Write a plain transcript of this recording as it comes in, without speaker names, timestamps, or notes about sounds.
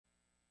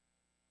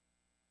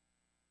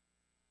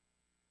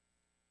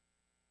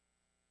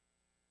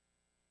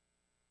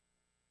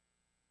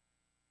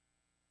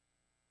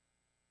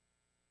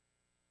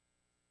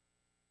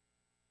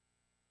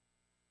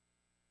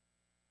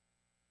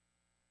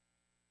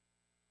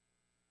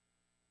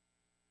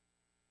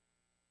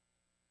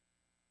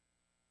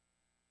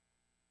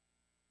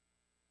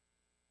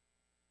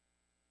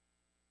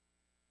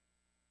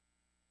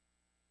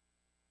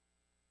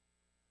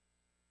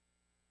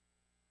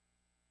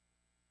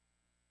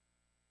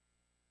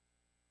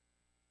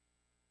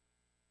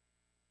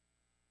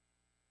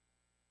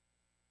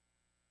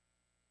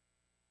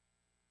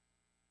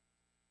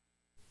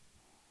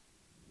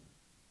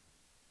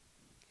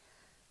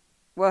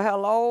Well,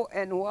 hello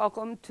and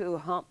welcome to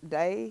Hump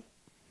Day.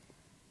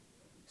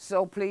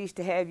 So pleased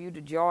to have you to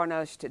join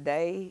us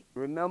today.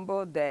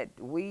 Remember that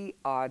we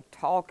are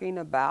talking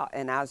about,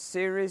 and our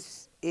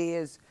series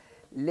is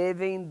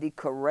Living the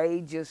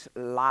Courageous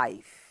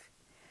Life.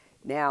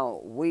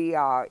 Now, we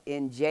are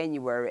in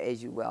January,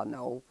 as you well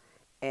know,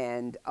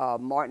 and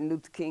Martin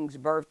Luther King's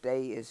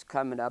birthday is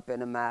coming up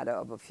in a matter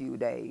of a few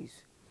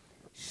days.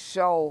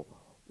 So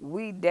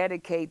we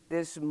dedicate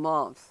this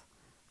month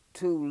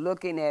to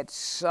looking at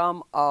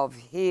some of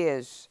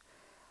his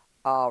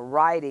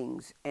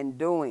writings and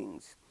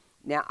doings.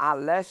 Now, our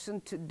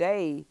lesson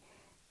today,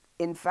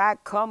 in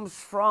fact, comes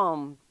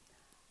from,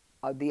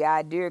 the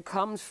idea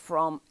comes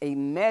from a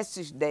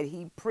message that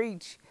he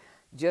preached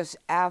just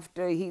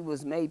after he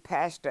was made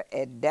pastor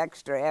at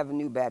Dexter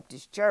Avenue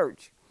Baptist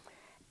Church.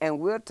 And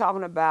we're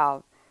talking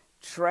about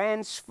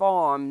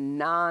transform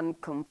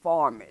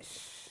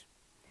nonconformists.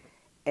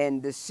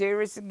 And the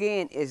series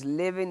again is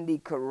Living the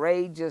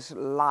Courageous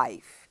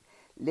Life.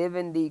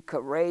 Living the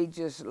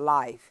Courageous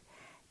Life.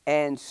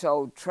 And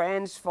so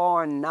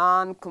transform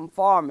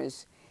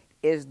nonconformists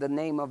is the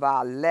name of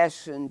our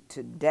lesson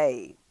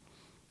today.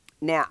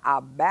 Now,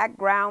 our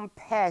background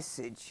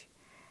passage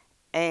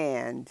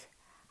and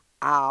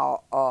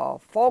our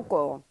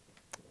focal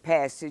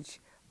passage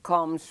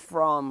comes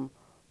from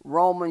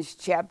Romans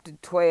chapter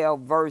 12,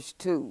 verse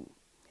 2.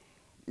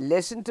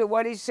 Listen to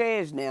what he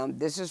says now.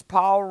 This is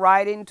Paul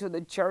writing to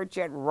the church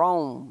at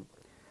Rome.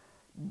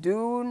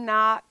 Do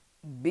not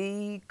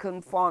be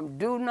conformed.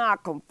 Do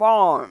not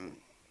conform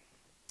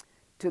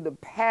to the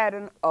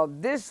pattern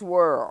of this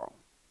world,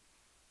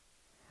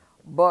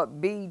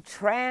 but be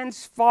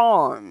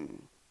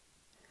transformed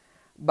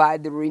by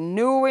the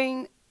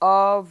renewing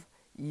of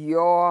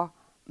your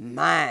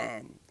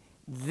mind.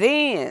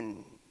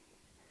 Then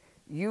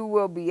you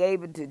will be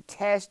able to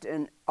test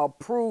and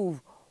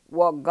approve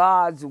what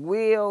God's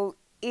will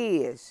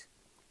is,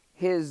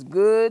 his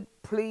good,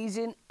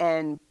 pleasing,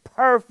 and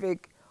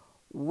perfect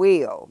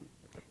will.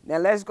 Now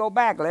let's go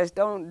back. Let's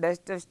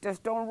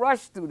just don't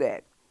rush through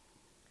that.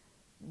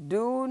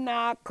 Do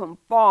not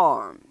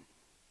conform.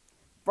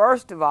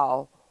 First of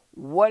all,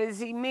 what does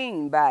he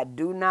mean by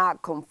do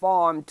not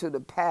conform to the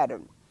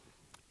pattern?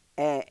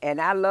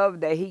 And I love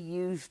that he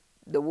used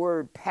the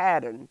word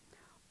pattern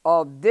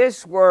of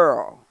this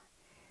world,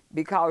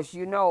 because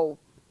you know,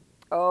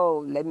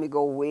 let me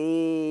go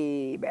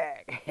way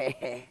back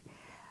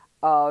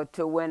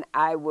to when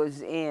I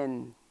was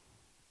in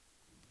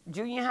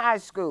junior high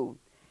school,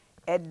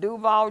 at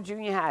Duval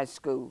Junior High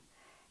School.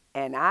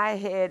 And I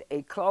had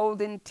a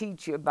clothing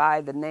teacher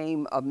by the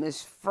name of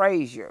Miss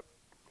Frazier.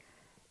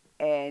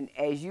 And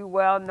as you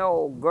well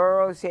know,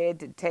 girls had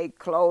to take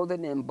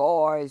clothing and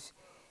boys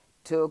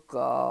took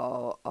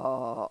auto,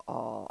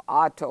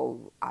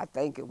 I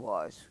think it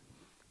was.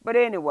 But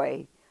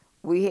anyway,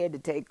 we had to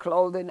take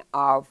clothing,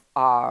 our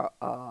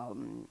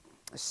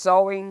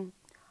sewing,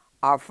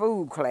 our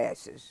food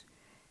classes.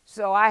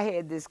 So I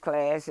had this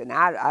class, and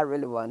I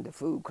really wanted the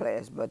food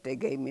class, but they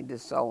gave me the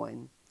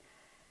sewing.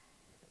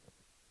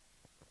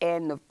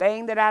 And the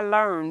thing that I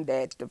learned,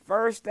 that the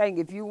first thing,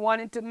 if you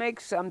wanted to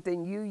make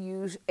something, you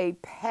use a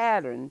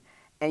pattern,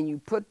 and you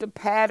put the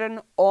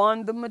pattern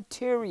on the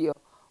material,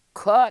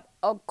 cut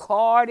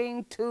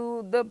according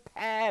to the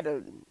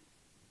pattern.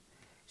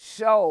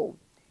 So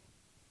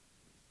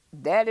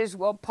that is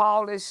what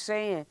Paul is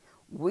saying.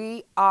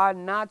 We are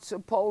not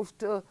supposed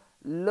to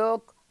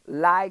look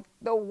like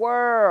the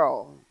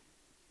world.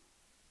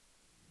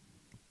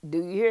 Do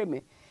you hear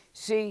me?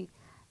 See,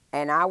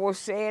 and I will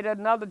say it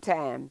another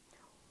time.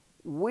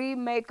 We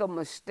make a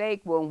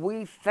mistake when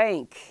we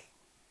think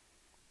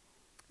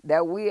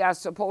that we are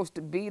supposed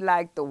to be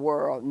like the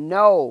world.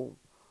 No,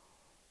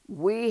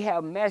 we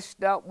have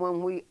messed up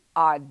when we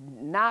are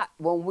not,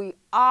 when we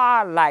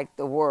are like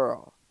the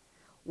world.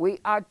 We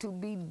are to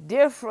be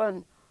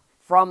different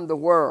from the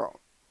world.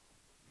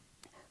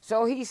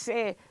 So he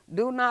said,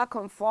 do not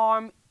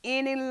conform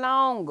any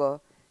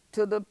longer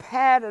to the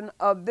pattern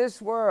of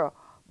this world,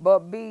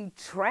 but be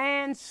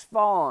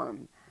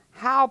transformed.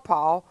 How,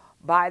 Paul?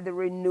 By the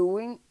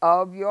renewing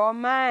of your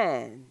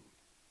mind.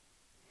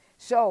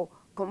 So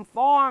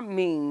conform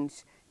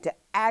means to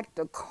act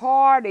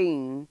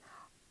according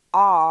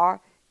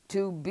or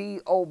to be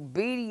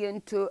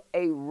obedient to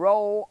a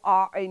role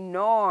or a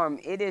norm.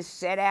 It is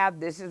set out,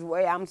 this is the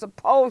way I'm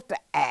supposed to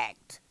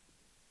act.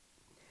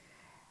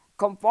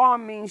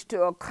 Conform means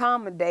to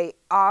accommodate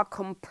or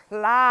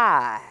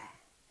comply,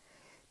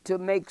 to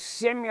make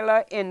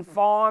similar in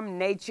form,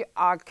 nature,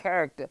 or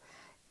character.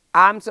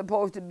 I'm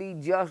supposed to be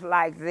just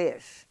like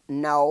this.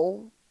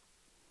 No.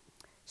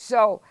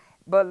 So,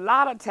 but a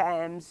lot of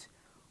times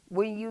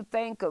when you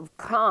think of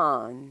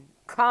conform,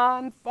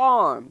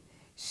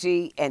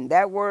 see, and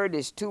that word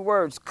is two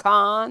words,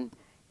 con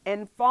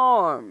and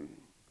form.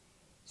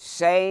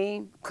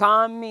 Same,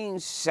 con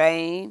means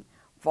same,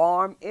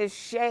 form is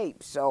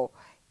shape. So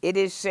it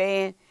is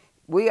saying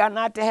we are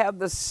not to have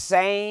the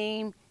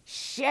same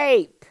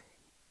shape.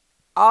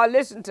 Oh,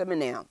 listen to me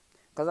now,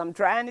 because I'm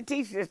trying to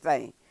teach this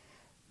thing.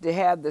 to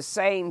have the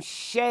same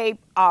shape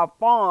or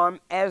form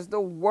as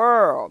the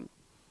world.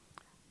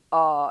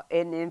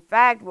 And in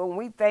fact, when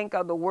we think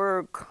of the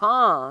word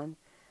con,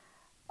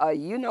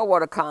 you know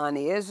what a con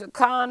is, a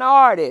con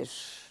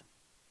artist.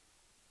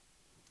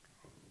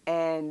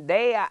 And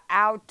they are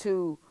out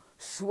to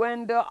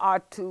swindle or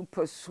to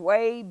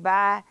persuade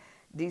by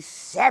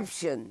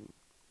deception.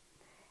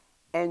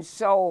 And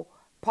so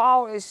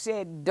Paul has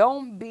said,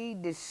 don't be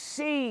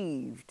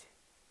deceived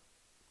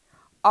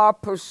or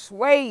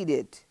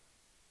persuaded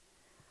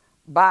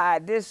by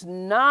this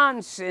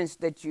nonsense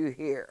that you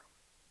hear,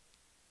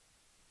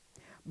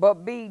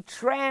 but be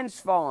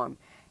transformed.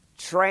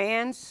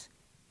 Trans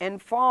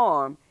and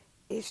form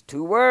is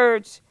two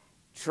words.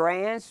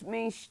 Trans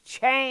means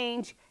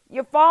change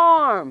your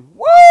form.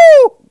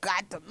 Woo!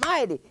 God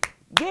Almighty.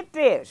 Get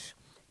this.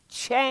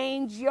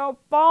 Change your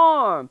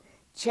form.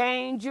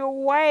 Change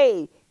your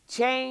way.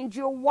 Change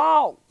your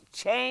walk.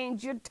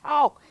 Change your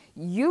talk.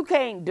 You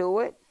can't do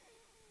it.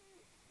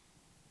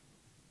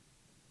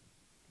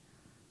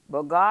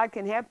 But God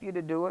can help you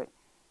to do it.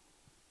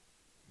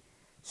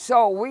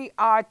 So we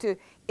are to,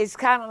 it's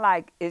kind of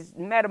like, it's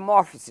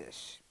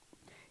metamorphosis.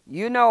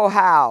 You know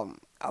how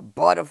a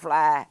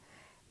butterfly,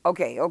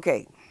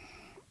 okay.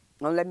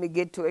 Don't let me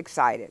get too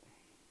excited.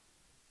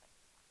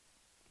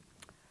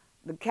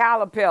 The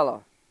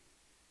caterpillar.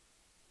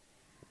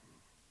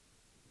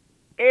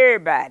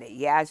 Everybody,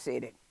 yeah, I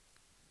said it.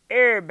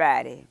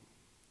 Everybody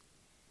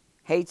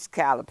hates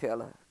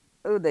caterpillar.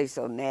 Oh, they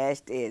so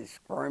nasty and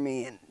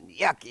squirmy and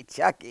yucky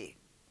chucky.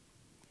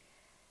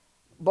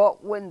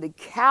 But when the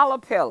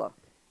caterpillar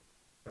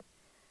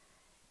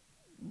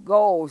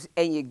goes,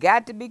 and you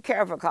got to be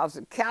careful because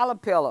the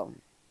caterpillar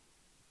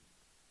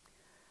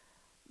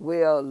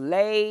will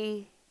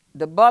lay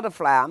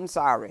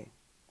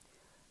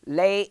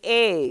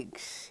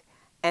eggs,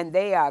 and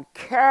they are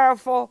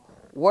careful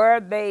where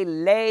they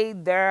lay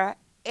their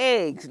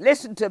eggs.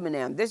 Listen to me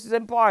now, this is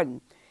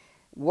important.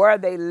 Where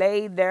they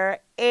lay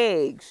their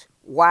eggs.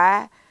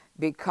 Why?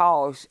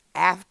 Because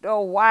after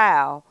a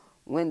while,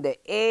 when the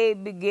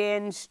egg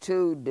begins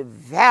to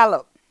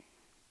develop,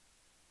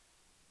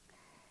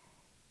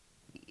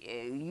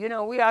 you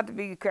know, we have to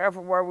be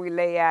careful where we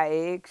lay our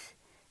eggs.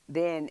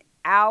 Then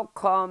out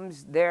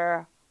comes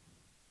their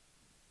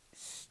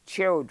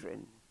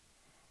children,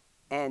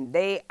 and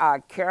they are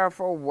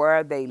careful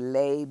where they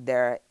lay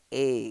their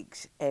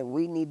eggs. And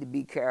we need to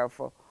be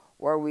careful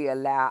where we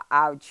allow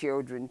our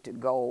children to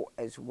go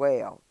as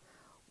well.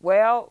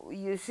 Well,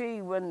 you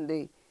see,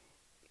 when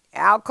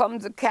out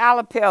comes a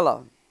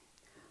caterpillar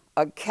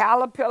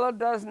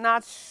does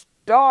not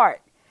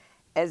start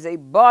as a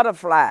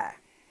butterfly.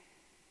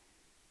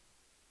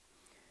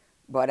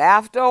 But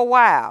after a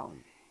while,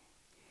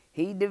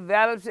 he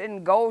develops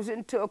and goes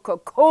into a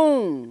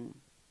cocoon.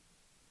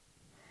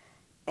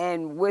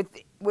 And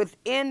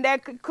within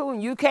that cocoon,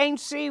 you can't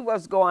see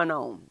what's going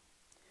on.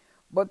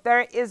 But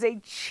there is a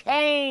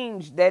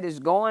change that is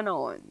going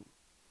on.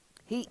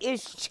 He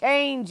is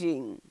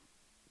changing.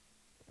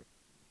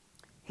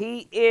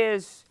 He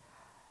is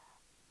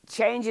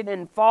changing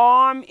in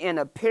form, in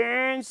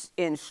appearance,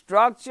 in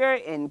structure,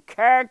 in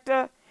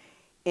character,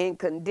 in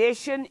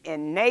condition,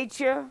 in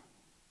nature.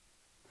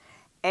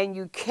 And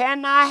you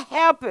cannot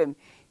help him.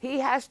 He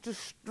has to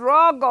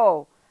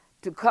struggle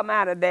to come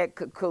out of that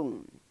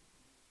cocoon.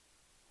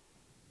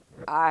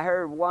 I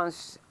heard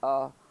once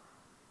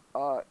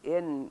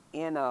in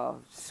a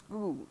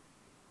school,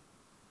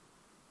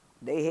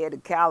 they had a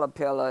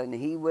caterpillar, and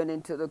he went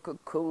into the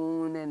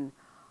cocoon and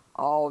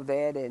all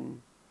that,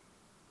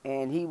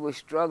 and he was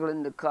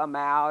struggling to come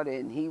out,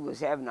 and he was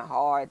having a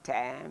hard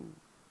time.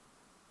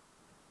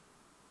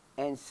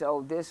 And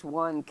so this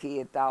one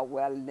kid thought,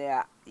 well,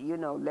 now, you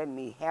know, let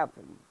me help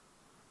him.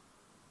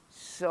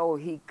 So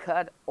he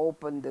cut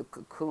open the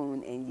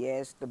cocoon, and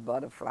yes, the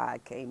butterfly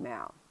came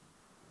out.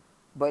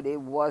 But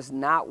it was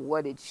not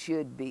what it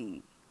should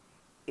be.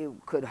 It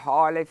could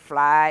hardly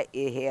fly.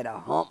 It had a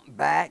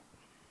humpback.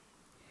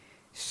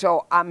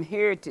 So I'm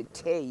here to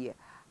tell you,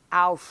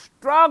 our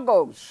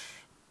struggles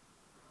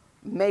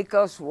make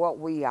us what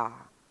we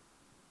are.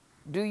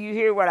 Do you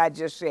hear what I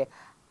just said?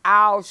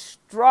 Our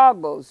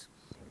struggles,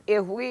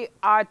 if we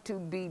are to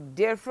be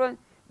different,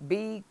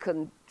 be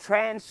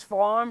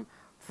transformed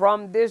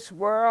from this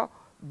world,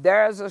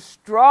 there's a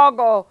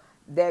struggle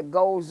that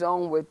goes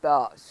on with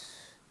us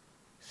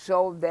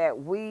so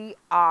that we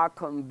are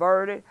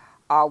converted,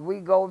 or we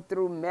go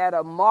through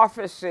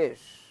metamorphosis.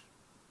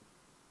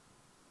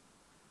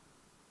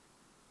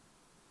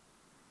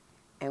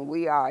 And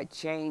we are a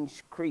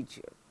changed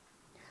creature.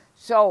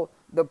 So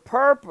the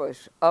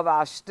purpose of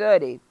our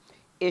study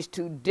is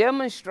to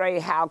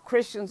demonstrate how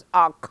Christians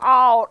are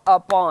called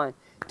upon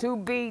to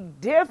be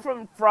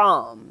different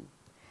from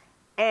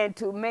and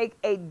to make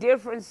a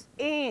difference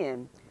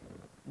in.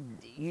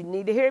 You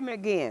need to hear me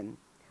again.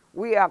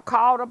 We are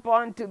called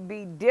upon to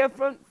be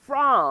different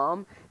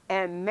from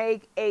and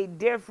make a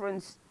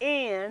difference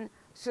in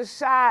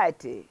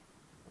society.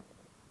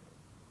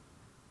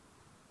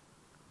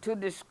 To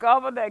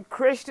discover that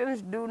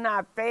Christians do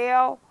not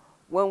fail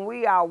when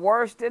we are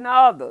worse than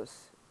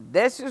others.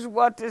 This is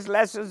what this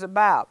lesson is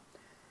about.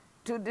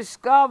 To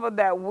discover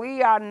that we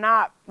have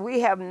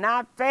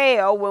not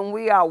failed when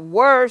we are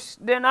worse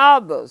than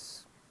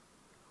others.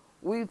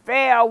 We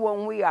fail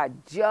when we are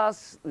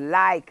just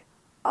like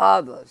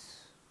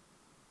others.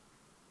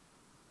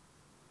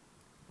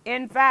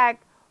 In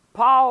fact,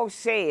 Paul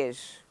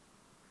says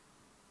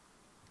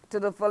to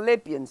the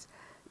Philippians,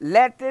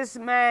 let this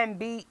man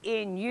be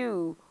in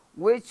you,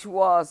 which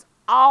was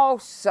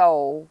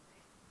also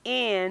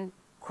in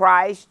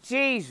Christ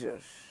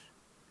Jesus.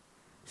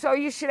 So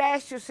you should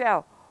ask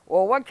yourself,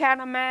 well, what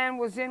kind of man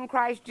was in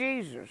Christ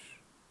Jesus?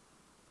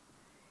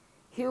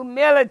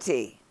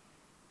 Humility.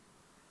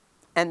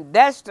 And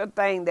that's the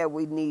thing that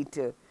we need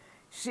to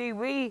see.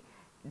 We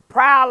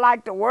proud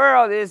like the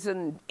world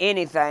isn't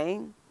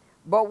anything,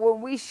 but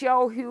when we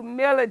show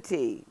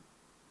humility,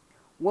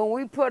 when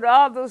we put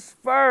others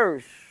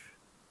first,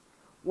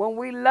 when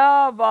we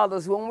love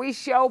others, when we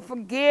show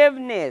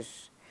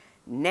forgiveness,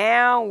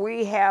 now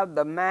we have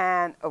the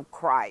mind of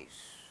Christ.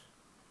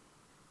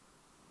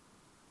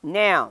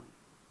 Now,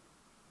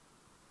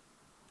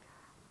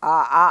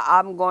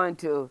 I'm going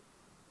to,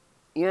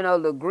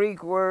 the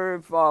Greek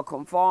word for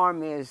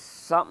conform is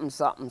something,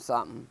 something,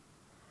 something.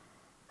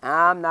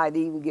 I'm not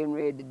even getting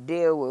ready to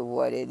deal with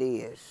what it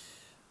is,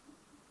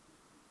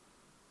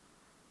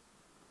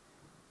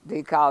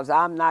 because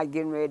I'm not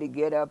getting ready to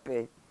get up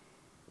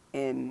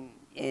and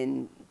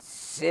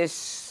Sisumati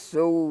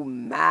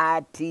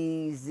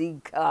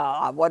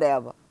Zika,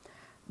 whatever.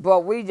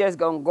 But we just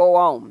going to go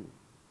on.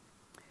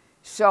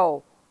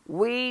 So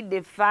we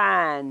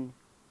define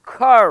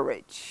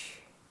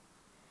courage.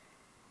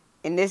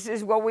 And this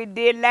is what we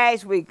did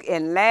last week.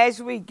 And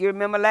last week, you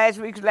remember last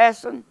week's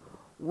lesson?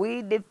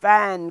 We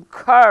defined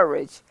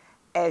courage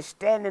as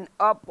standing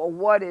up for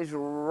what is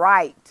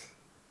right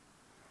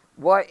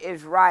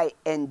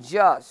and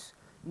just,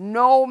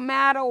 no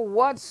matter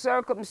what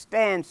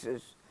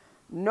circumstances,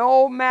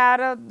 no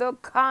matter the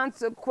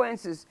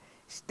consequences.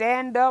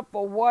 Stand up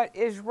for what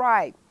is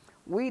right.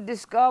 We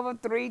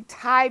discovered 3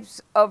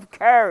 types of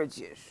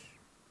courages.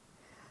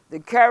 The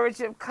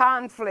courage of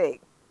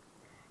conflict,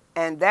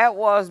 and that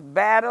was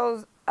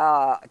battles,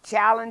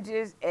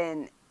 challenges,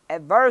 and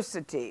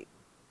adversity.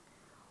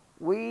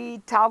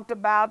 We talked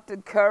about the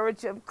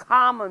courage of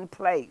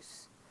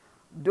commonplace,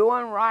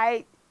 doing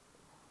right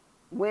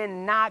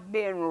when not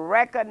being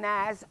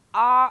recognized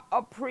or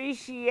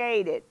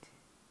appreciated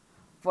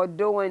for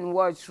doing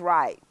what's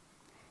right.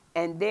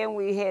 And then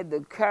we had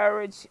the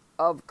courage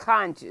of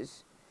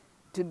conscience,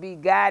 to be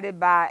guided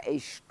by a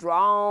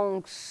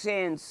strong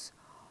sense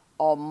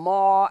of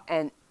moral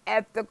and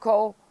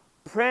ethical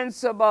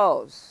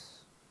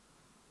principles.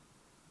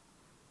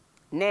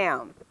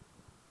 Now,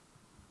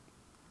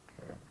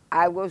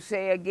 I will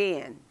say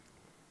again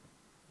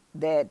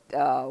that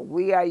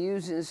we are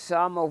using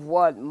some of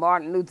what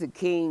Martin Luther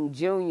King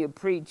Jr.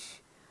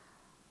 preached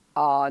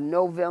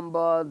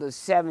November the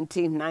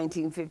 17th,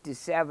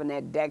 1957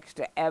 at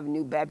Dexter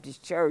Avenue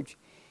Baptist Church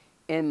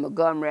in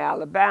Montgomery,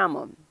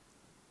 Alabama.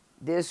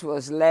 This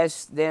was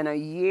less than a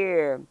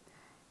year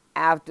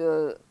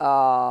after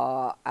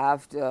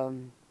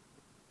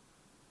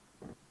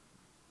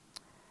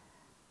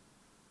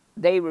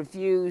they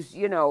refused,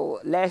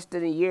 less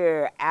than a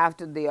year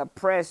after the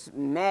oppressed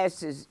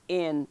masses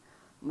in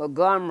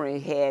Montgomery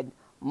had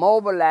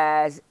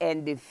mobilized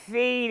and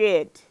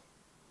defeated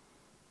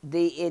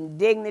the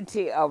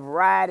indignity of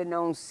riding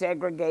on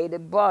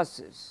segregated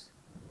buses.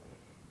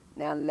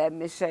 Now let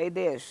me say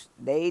this,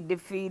 they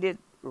defeated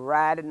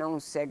riding on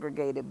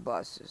segregated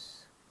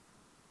buses.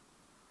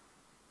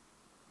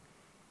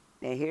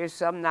 Now here's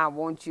something I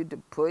want you to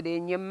put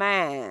in your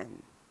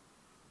mind.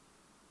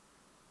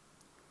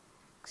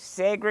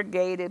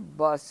 Segregated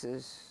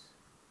buses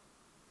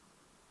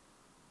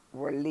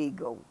were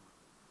legal.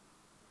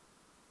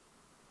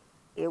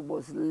 It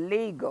was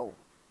legal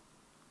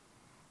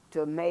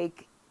to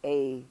make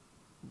a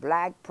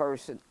black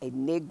person, a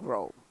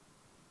Negro,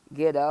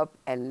 get up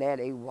and let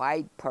a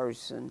white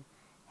person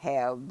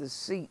have the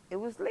seat. It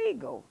was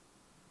legal.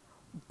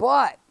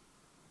 But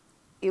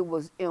it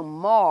was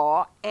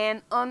immoral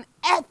and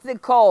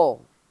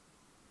unethical.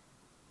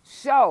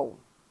 So,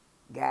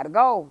 gotta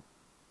go.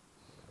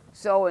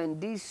 So in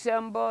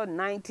December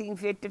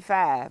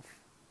 1955,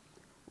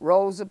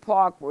 Rosa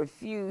Parks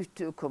refused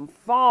to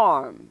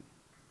conform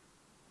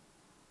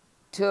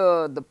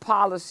to the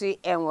policy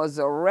and was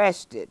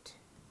arrested.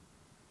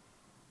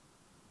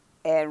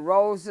 And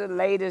Rosa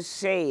later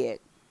said,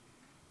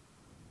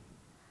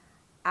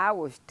 I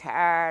was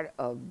tired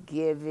of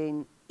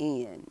giving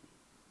in.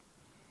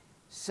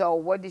 So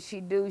what did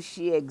she do?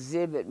 She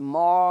exhibited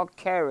moral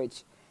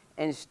courage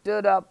and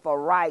stood up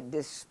for right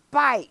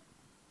despite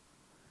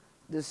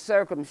the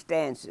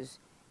circumstances,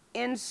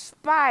 in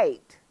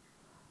spite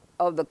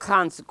of the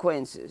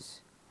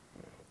consequences.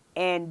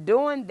 And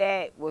doing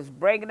that was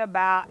bringing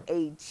about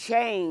a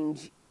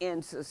change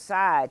in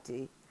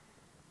society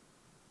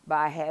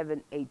by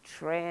having a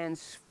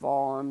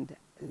transformed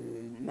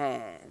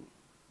man.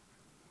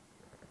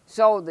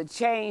 So the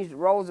change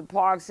Rosa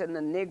Parks and the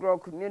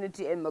Negro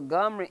community in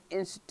Montgomery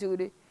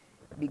instituted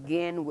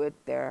begin with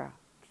their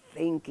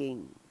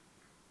thinking.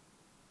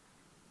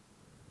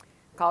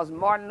 Because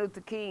Martin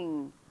Luther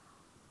King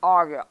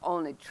argued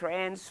only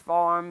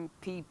transformed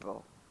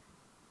people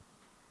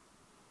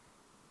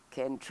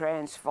can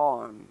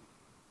transform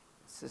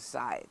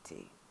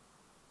society.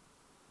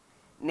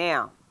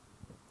 Now,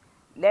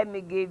 let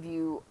me give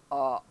you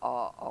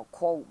a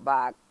quote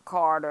by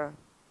Carter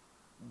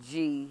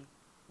G.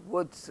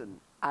 Woodson.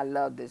 I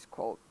love this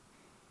quote.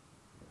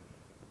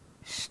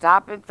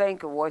 Stop and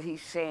think of what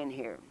he's saying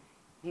here.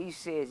 He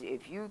says,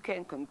 if you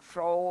can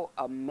control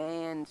a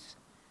man's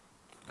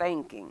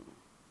thinking,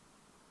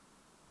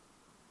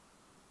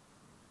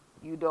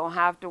 you don't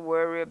have to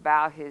worry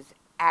about his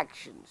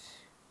actions.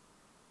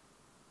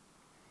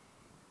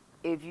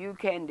 If you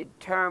can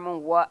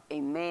determine what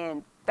a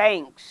man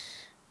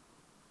thinks,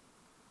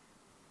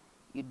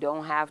 you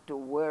don't have to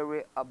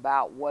worry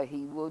about what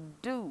he will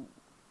do.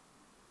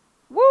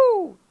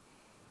 Woo!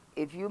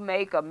 If you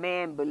make a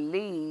man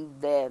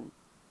believe that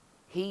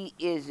he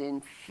is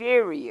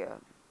inferior,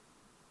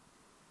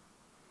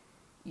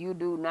 you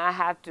do not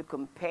have to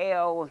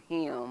compel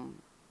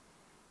him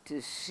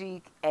to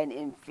seek an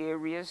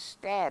inferior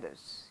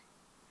status.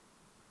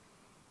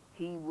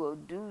 He will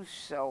do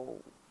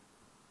so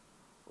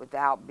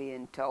without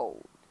being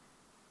told.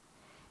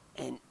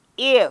 And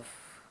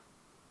if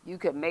you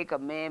can make a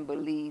man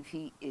believe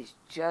he is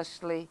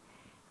justly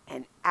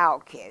an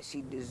outcast,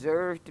 he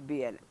deserves to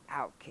be an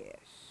outcast,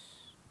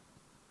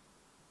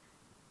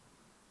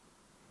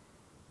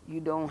 you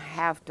don't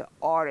have to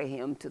order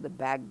him to the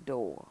back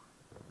door.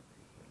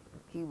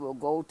 He will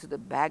go to the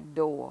back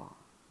door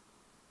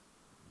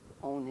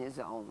on his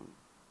own.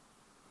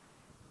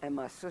 And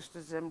my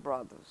sisters and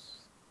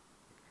brothers,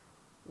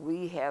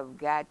 we have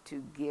got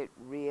to get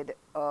rid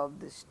of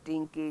the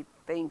stinky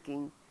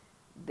thinking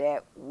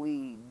that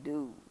we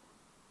do.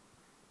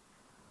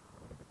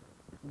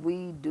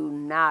 We do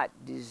not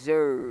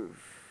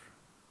deserve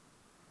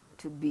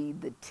to be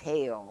the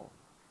tail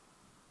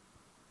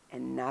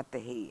and not the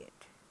head.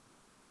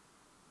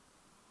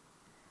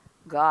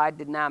 God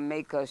did not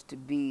make us to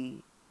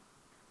be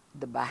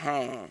the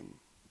behind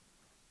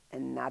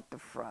and not the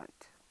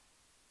front.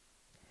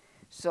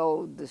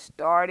 So the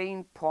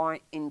starting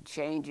point in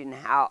changing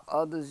how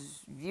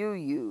others view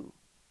you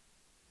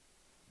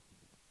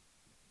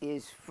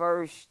is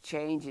first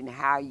changing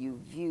how you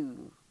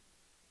view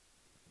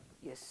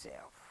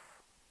yourself.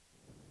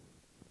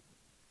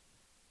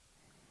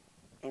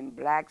 And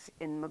blacks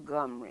in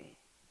Montgomery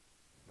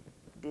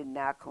did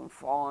not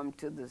conform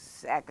to the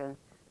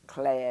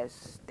second-class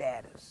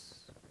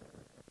status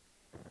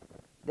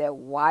that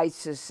white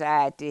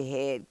society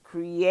had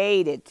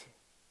created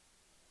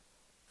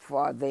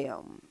for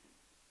them.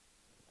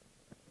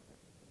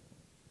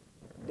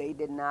 They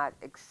did not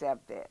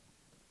accept that.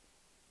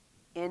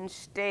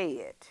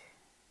 Instead,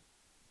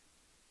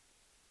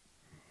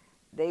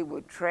 they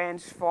were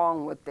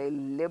transformed with a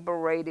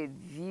liberated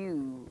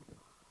view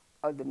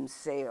of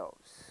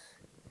themselves,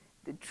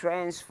 the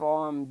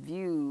transformed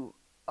view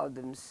of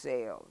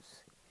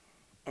themselves,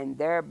 and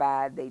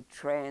thereby they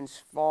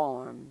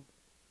transform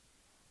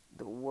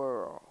the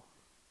world.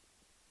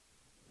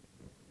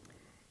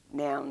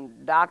 Now,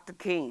 Dr.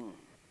 King,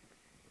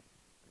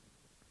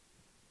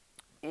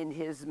 in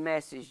his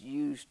message,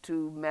 used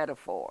two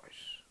metaphors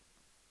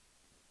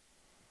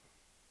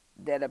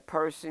that a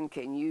person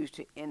can use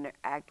to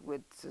interact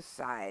with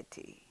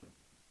society: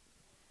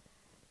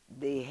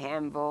 the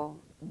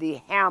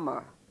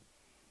hammer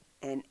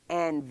and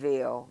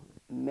anvil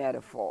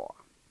metaphor.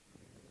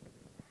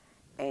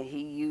 And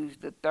he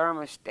used the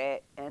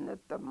thermostat and the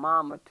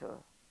thermometer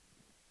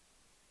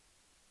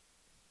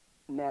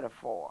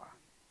metaphor.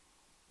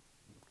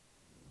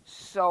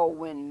 So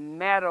when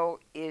metal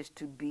is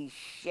to be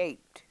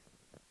shaped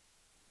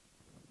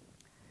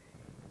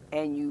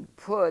and you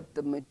put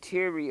the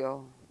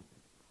material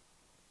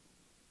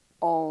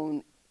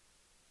on,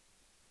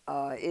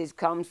 it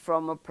comes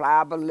from a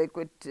pliable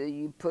liquid to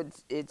you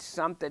put it's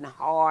something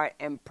hard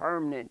and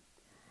permanent,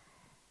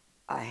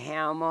 a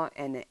hammer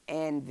and an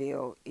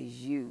anvil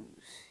is used.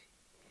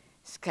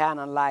 It's kind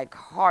of like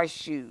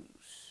horseshoes.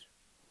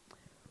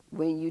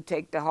 When you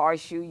take the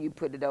horseshoe, you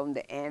put it on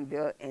the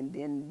anvil, and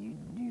then you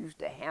use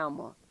the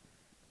hammer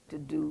to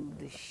do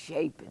the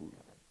shaping.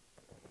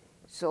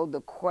 So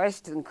the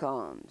question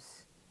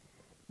comes,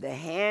 the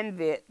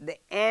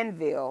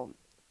anvil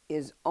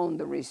is on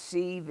the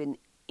receiving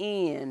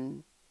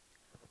end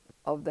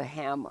of the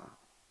hammer.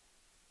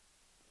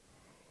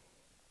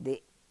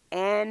 The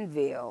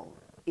anvil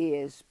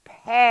is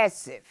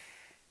passive.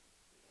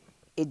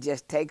 It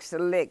just takes the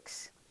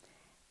licks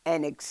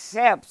and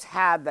accepts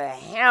how the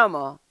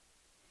hammer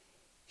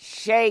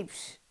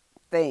shapes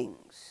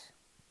things.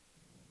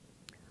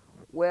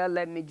 Well,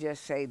 let me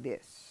just say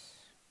this.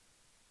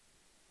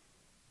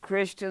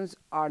 Christians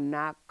are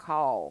not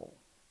called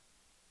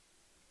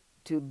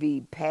to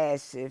be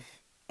passive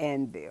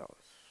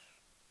anvils,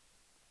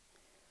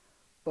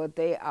 but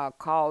they are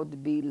called to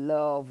be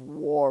love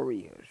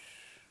warriors,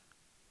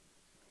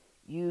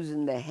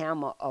 using the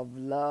hammer of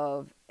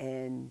love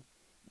and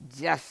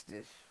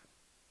justice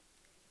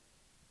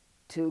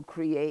to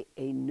create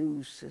a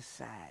new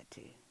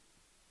society.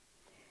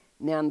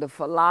 Now, the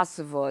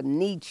philosopher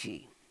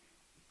Nietzsche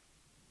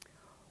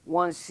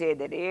once said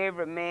that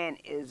every man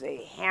is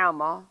a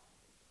hammer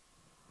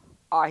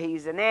or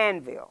he's an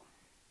anvil.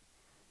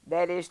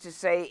 That is to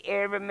say,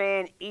 every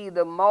man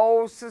either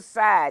molds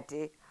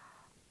society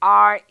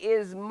or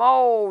is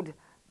molded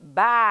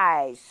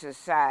by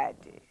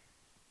society.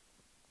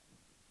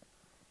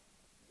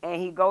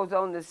 And he goes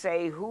on to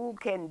say, who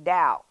can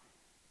doubt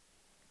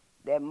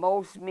that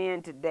most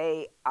men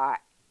today are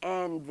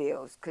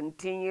anvils,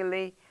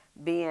 continually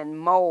being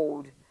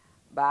molded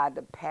by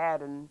the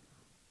pattern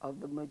of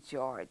the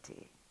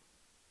majority.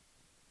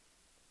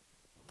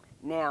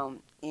 Now,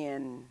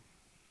 in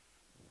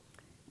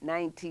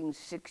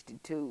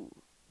 1962,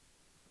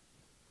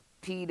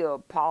 Peter,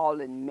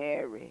 Paul, and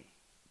Mary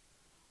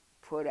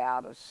put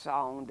out a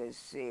song that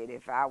said,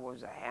 if I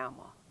was a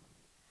hammer,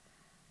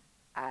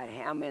 I'd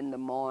hammer in the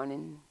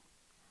morning,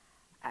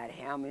 I'd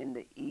hammer in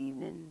the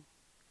evening,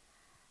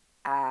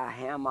 I'd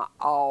hammer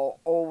all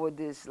over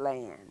this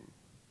land.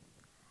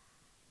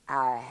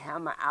 I'd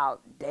hammer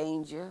out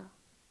danger,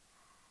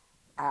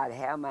 I'd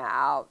hammer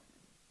out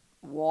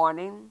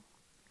warning,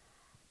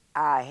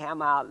 I'd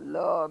hammer out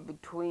love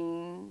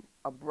between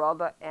a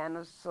brother and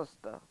a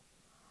sister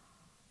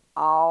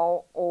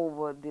all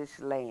over this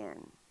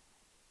land.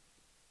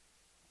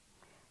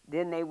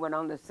 Then they went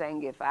on to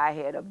sing, if I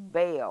had a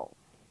bell,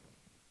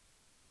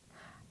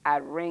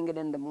 I'd ring it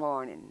in the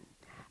morning,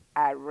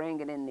 I'd ring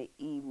it in the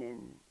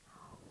evening,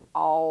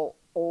 all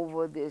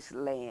over this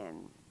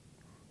land.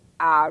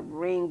 I'd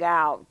ring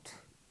out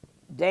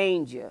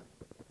danger,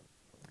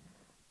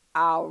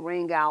 I'll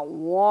ring out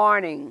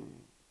warning,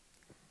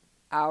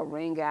 I'll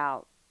ring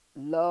out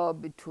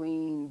love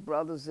between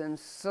brothers and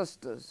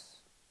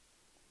sisters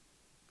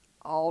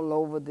all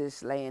over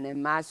this land.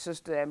 And my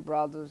sister and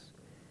brothers,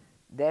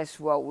 that's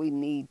what we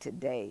need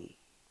today.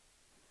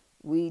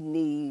 We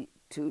need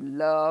to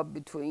love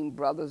between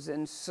brothers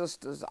and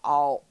sisters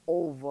all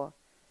over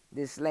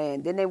this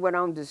land. Then they went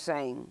on to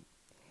sing,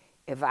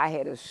 if I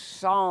had a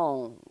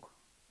song,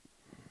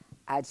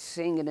 I'd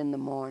sing it in the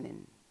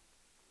morning,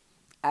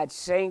 I'd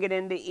sing it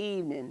in the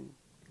evening,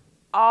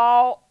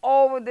 all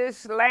over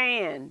this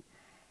land.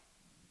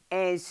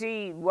 And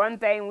see, one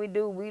thing we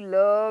do, we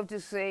love to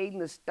sing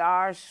the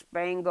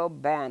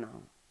Star-Spangled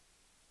Banner.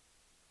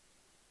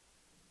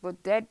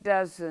 But that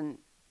doesn't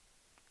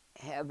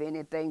have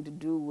anything to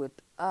do with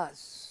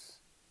us.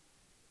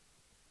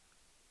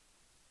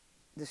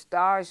 The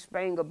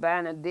Star-Spangled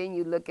Banner, then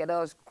you look at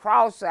us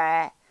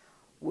cross-eyed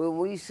when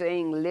we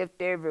sing,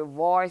 lift every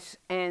voice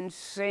and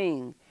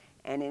sing.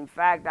 And in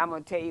fact, I'm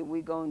going to tell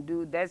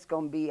you, that's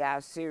going to be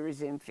our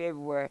series in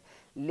February,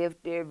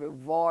 lift every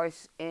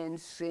voice and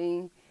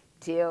sing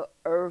till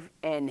earth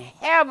and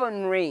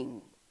heaven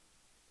ring.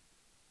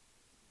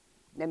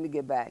 Let me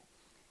get back.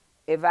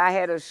 If I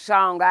had a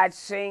song, I'd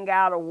sing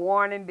out a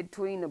warning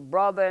between the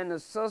brother and the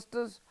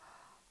sisters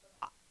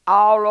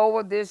all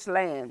over this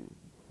land.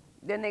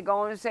 Then they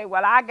go on and say,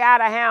 well, I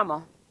got a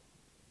hammer,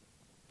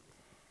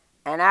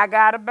 and I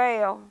got a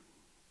bell,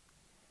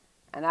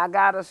 and I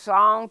got a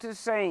song to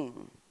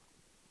sing.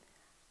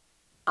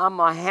 I'm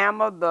a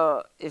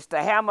hammer, it's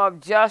the hammer of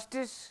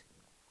justice,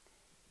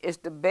 it's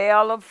the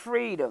bell of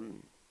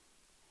freedom.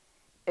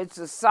 It's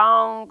a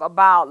song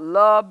about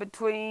love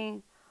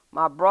between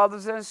my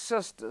brothers and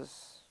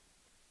sisters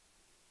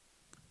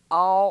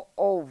all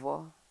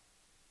over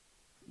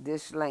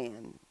this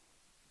land.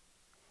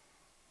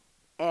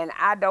 And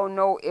I don't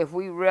know if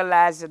we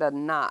realize it or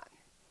not,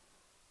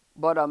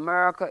 but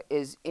America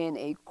is in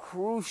a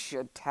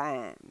crucial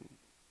time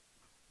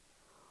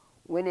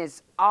when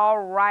it's all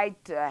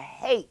right to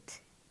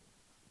hate.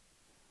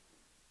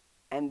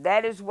 And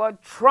that is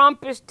what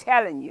Trump is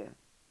telling you.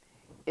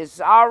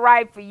 It's all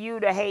right for you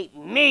to hate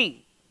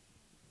me.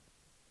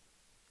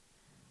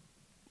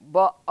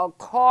 But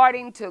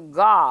according to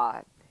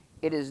God,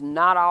 it is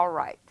not all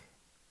right.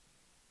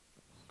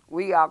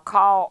 We are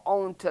called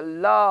on to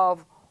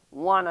love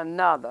one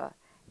another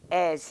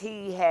as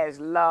he has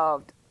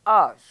loved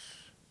us.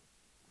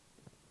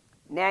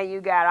 Now you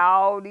got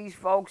all these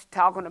folks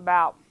talking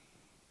about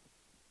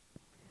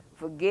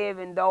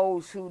forgiving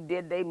those who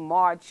did they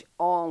march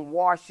on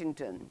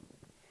Washington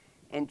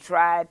and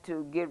tried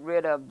to get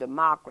rid of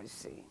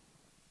democracy.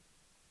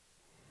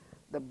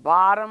 The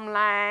bottom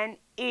line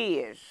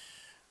is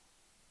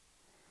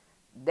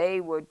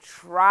they were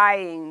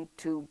trying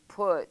to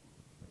put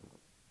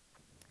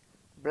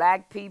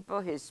black people,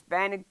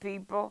 Hispanic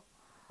people,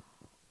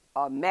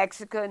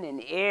 Mexican,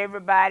 and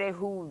everybody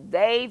who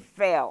they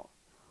felt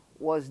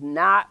was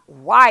not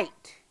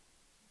white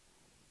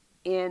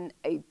in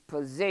a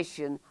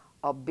position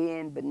of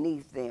being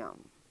beneath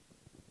them.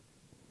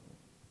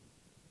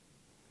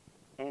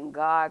 And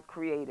God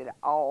created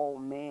all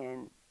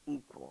men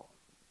equal.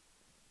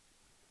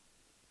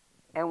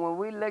 And when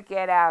we look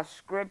at our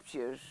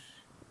scriptures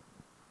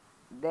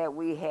that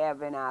we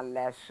have in our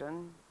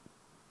lesson,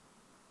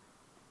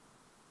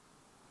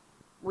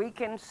 we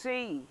can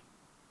see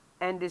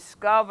and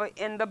discover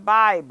in the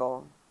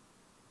Bible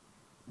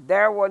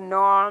there were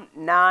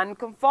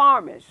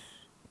nonconformists.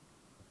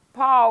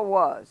 Paul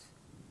was.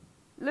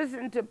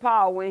 Listen to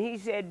Paul when he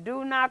said,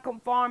 do not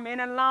conform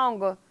any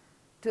longer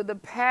to the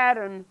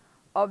pattern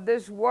of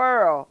this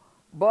world,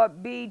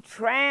 but be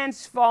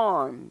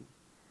transformed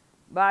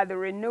by the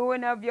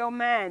renewing of your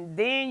mind.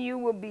 Then you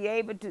will be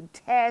able to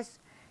test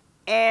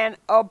and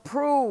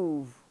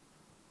approve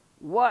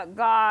what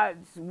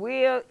God's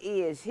will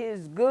is,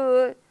 his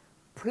good,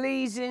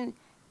 pleasing,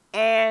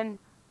 and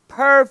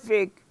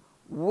perfect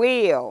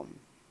will.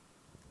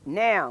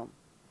 Now,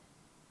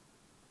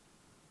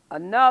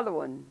 another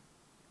one,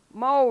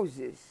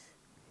 Moses.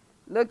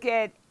 Look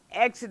at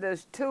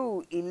Exodus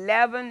 2,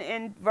 11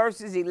 and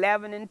verses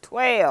 11 and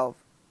 12.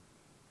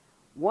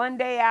 One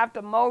day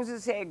after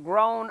Moses had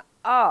grown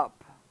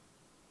up,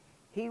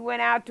 he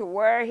went out to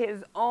where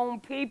his own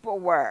people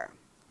were,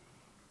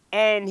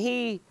 and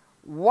he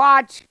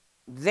watched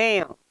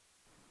them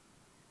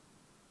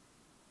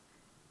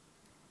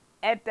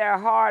at their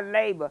hard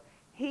labor.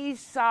 He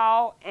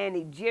saw an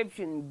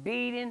Egyptian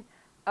beating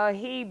a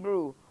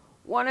Hebrew,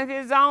 one of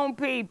his own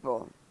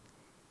people.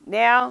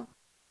 Now,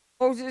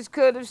 Moses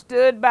could have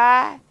stood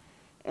by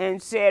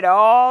and said,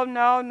 oh,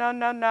 no, no,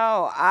 no,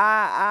 no.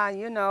 I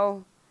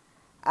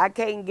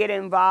can't get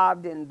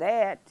involved in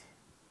that.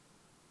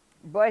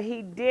 But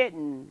he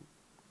didn't.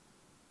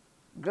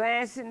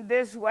 Glancing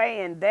this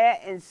way and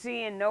that and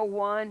seeing no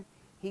one,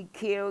 he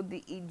killed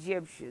the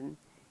Egyptian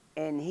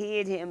and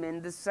hid him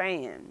in the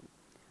sand.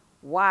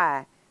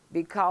 Why?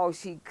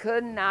 Because he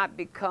could not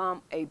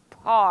become a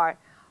part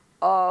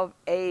of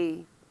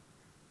a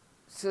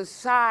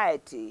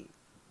society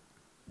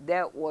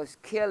that was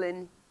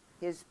killing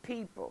his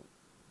people.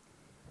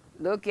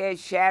 Look at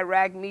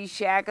Shadrach,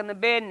 Meshach, and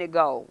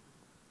Abednego.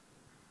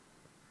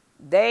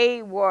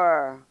 They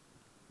were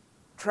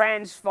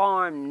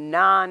transformed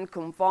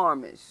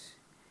nonconformists,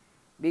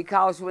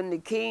 because when the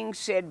king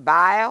said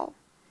bow,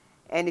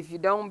 and if you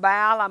don't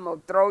bow, I'm going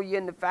to throw you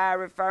in the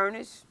fiery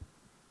furnace,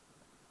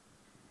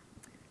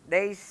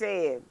 they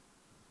said,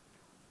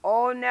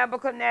 "O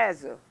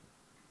Nebuchadnezzar,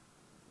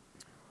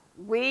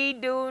 we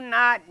do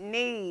not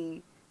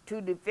need to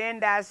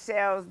defend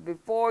ourselves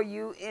before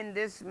you in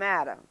this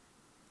matter.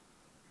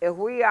 If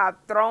we are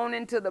thrown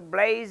into the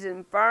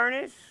blazing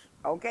furnace,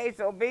 okay,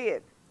 so be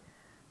it.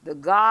 The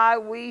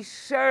God we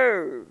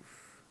serve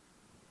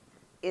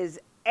is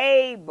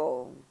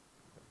able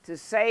to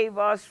save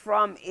us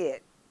from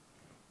it,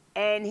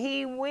 and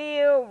he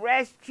will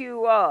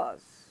rescue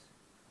us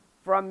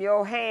from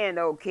your hand,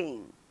 O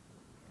king.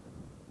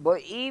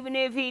 But even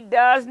if he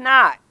does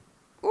not,"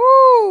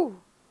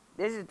 ooh,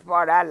 this is the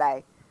part I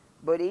like,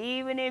 "but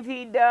even if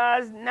he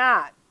does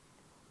not,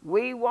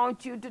 we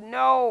want you to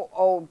know,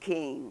 O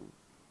king,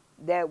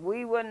 that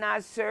we will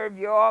not serve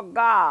your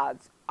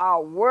gods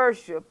or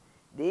worship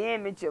the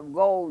image of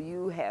gold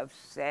you have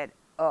set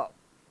up."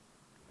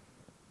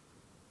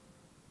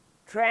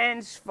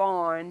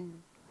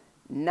 Transformed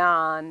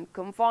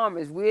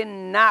nonconformists. We're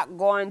not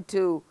going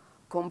to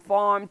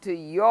conform to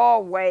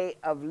your way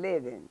of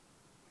living.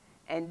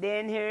 And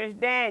then here's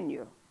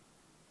Daniel.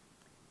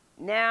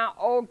 "Now,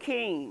 O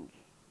king,"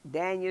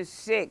 Daniel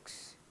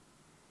 6,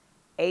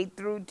 8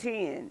 through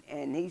 10.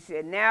 And he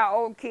said, "Now,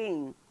 O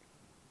king,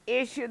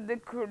 issue the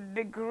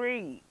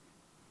decree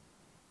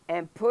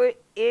and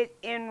put it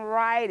in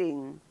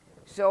writing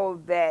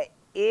so that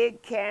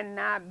it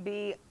cannot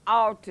be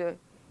altered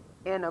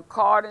in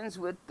accordance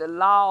with the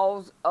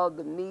laws of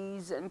the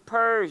Medes and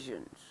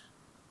Persians,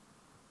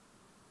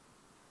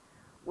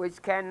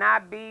 which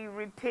cannot be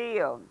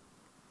repealed."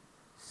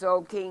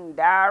 So King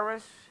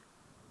Darius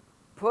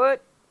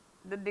put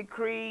the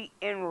decree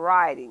in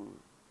writing.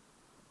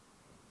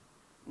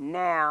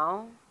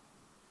 Now,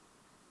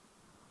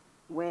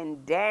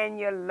 when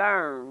Daniel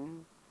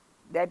learned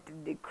that the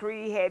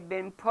decree had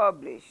been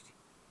published,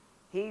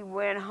 he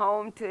went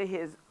home to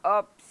his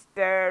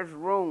upstairs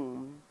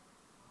room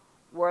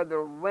where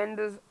the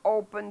windows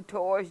opened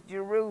towards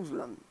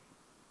Jerusalem.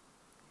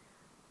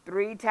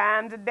 3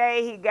 times a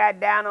day he got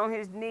down on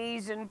his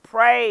knees and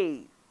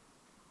prayed,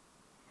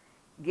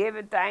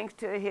 giving thanks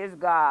to his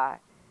God,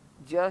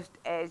 just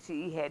as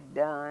he had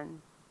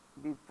done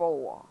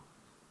before.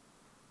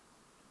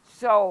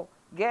 So,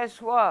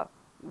 guess what?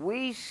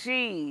 We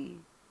see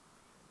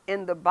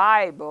in the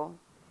Bible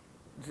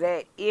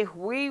that if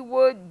we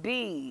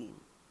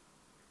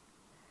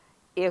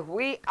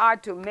are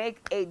to make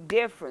a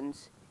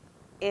difference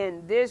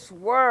in this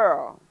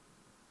world,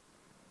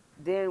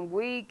 then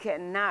we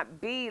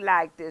cannot be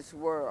like this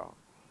world.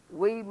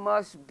 We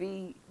must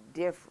be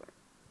different.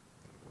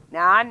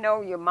 Now, I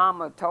know your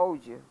mama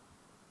told you.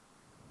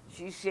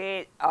 She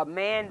said a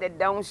man that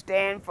don't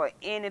stand for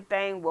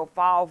anything will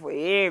fall for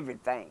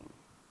everything.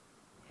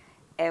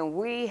 And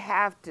we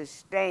have to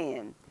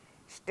stand.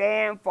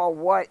 Stand for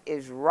what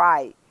is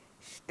right.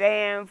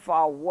 Stand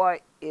for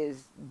what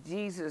is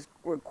Jesus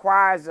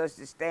requires us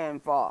to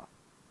stand for.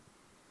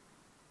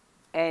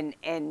 And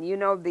you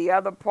know, the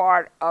other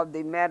part of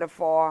the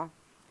metaphor,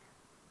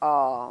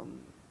 the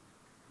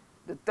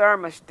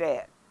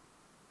thermostat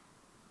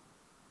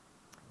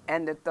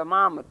and the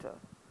thermometer.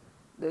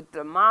 The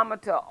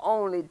thermometer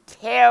only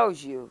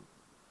tells you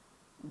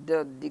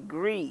the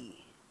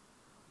degree,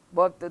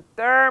 but the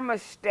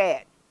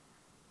thermostat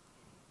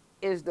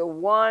is the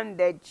one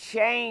that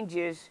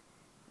changes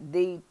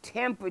the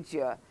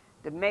temperature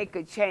to make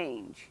a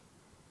change.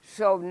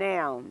 So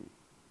now,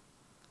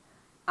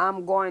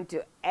 I'm going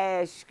to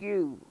ask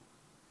you,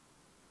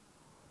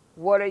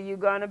 what are you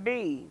going to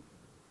be?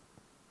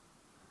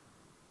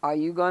 Are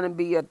you going to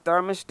be a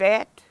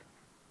thermostat?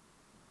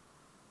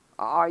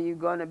 Or are you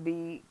going to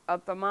be a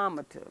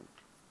thermometer?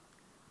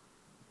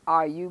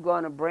 Are you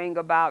going to bring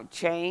about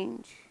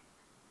change?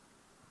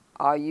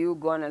 Are you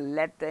going to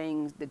let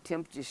the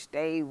temperature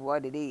stay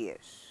what it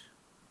is?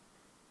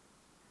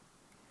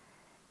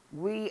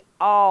 We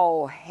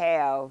all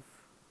have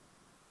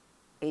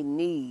a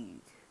need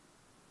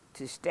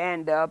to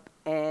stand up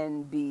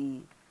and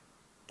be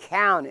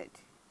counted.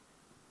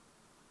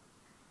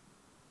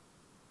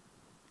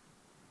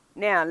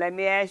 Now, let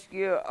me ask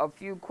you a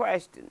few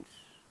questions.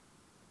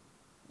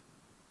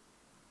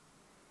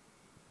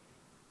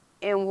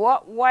 In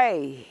what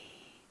way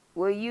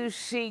will you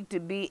seek to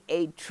be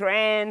a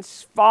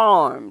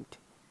transformed?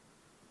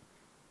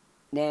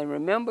 Now,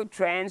 remember,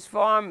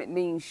 transform, it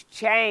means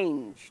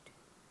changed.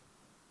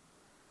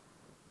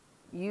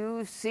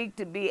 You seek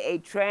to be a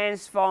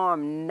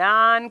transformed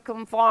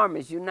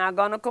nonconformist. You're not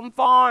going to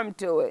conform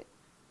to it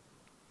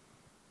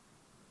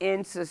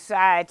in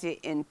society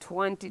in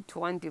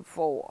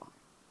 2024.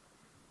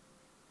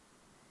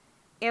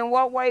 In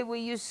what way will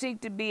you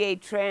seek to be a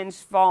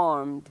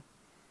transformed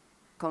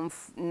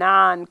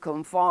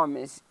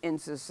nonconformist in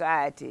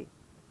society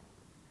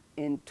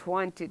in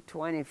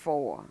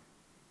 2024?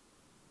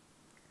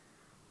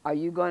 Are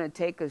you going to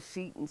take a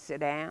seat and sit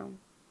down?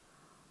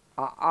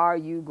 Or are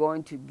you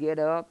going to get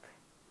up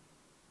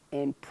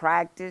and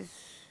practice?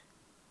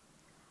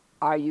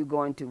 Are you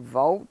going to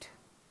vote?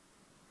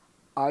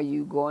 Are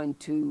you going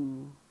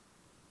to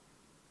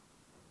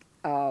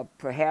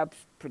perhaps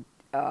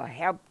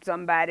help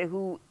somebody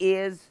who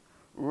is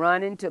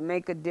running to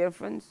make a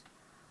difference?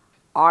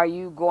 Are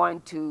you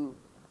going to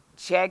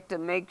check to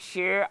make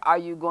sure? Are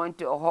you going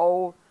to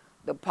hold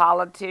the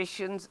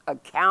politicians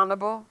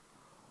accountable?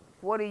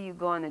 What are you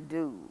going to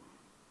do?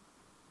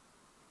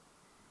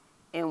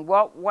 In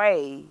what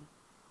way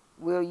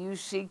will you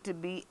seek to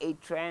be a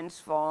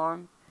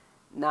transformed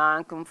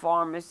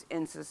nonconformist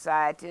in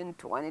society in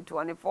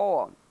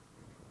 2024?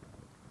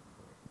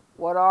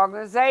 What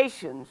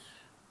organizations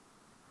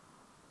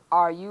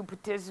are you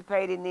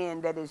participating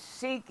in that is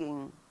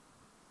seeking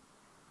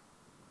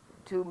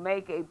to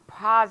make a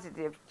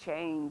positive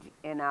change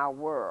in our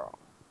world?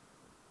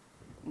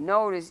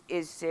 Notice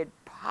it said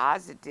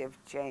positive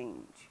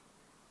change.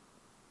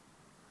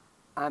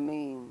 I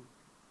mean,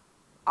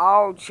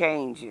 all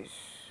changes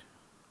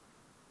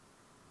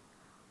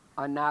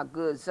are not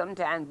good.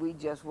 Sometimes we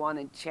just want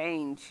to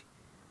change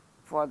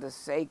for the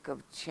sake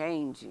of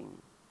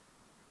changing.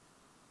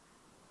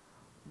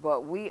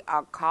 But we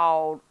are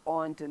called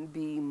on to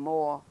be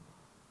more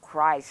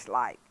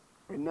Christ-like.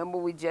 Remember,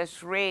 we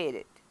just read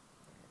it.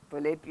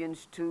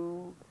 Philippians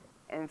 2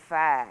 and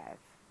 5.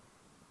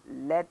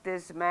 Let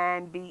this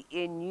mind be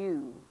in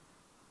you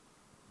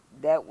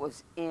that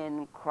was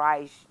in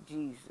Christ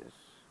Jesus.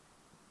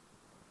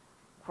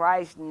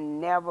 Christ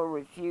never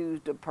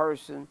refused a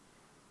person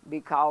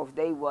because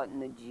they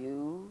wasn't a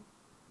Jew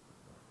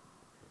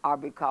or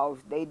because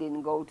they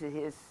didn't go to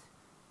his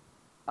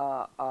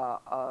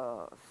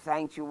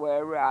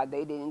sanctuary or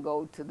they didn't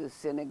go to the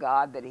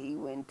synagogue that he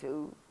went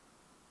to.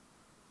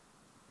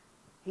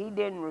 He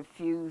didn't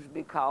refuse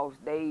because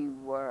they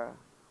were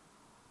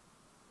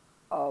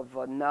of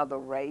another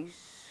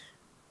race.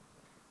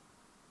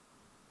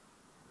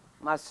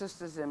 My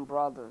sisters and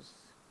brothers,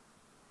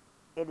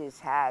 it is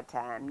high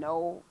time.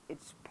 No,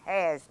 it's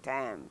past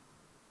time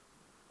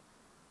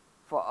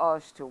for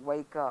us to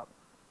wake up.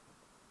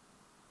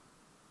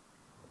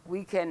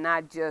 We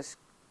cannot just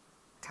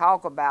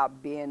talk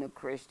about being a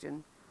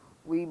Christian.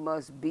 We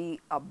must be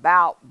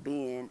about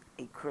being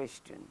a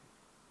Christian.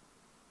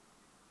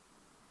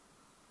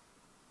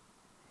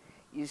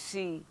 You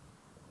see,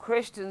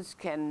 Christians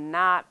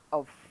cannot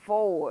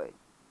afford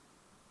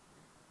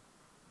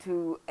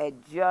to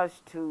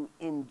adjust to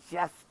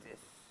injustice.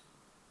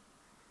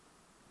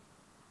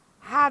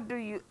 How do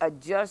you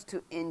adjust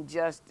to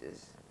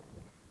injustice?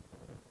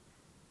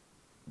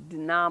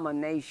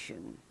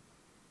 Denomination,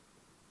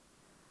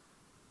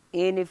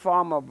 any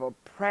form of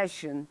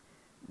oppression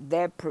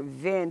that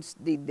prevents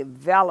the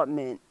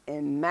development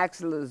and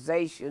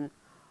maximization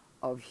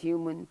of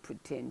human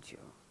potential.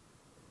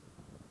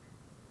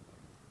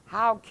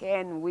 How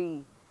can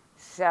we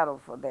settle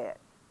for that?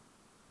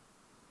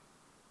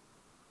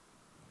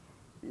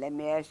 Let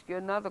me ask you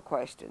another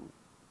question.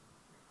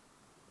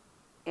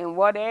 In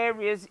what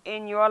areas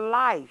in your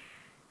life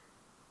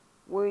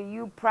will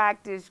you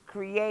practice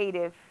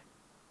creative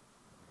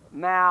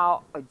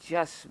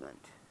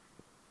maladjustment?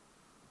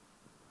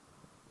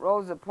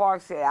 Rosa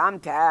Parks said, I'm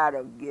tired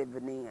of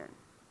giving in.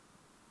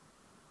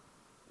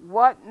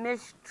 What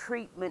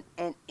mistreatment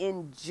and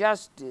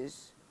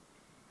injustice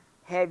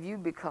have you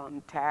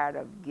become tired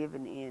of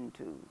giving in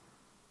to?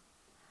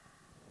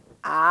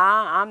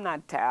 I'm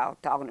not tired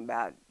talking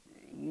about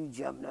you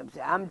jumping up and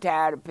saying, I'm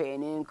tired of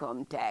paying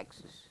income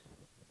taxes.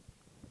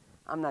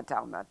 I'm not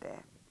talking about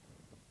that.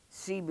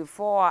 See,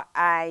 before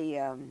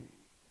I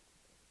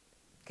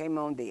came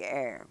on the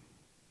air,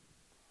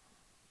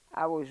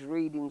 I was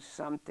reading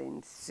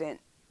something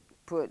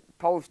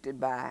posted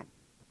by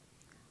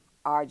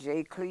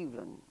R.J.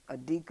 Cleveland, a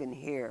deacon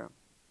here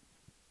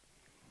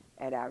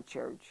at our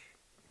church.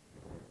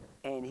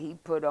 And he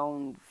put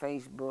on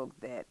Facebook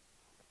that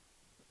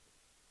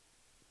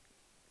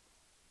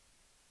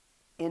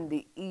in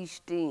the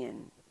East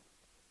End,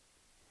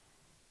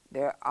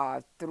 there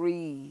are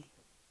 3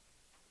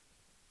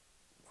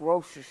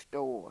 grocery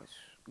stores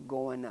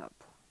going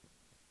up.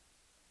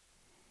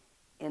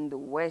 In the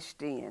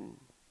West End,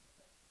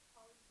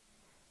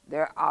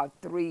 there are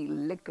 3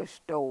 liquor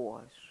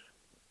stores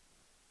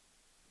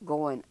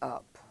going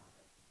up.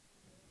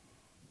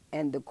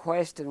 And the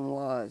question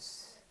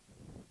was,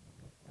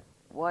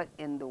 what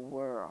in the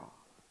world?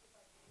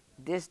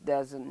 This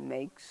doesn't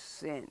make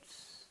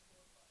sense.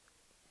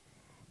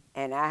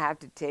 And I have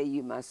to tell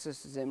you, my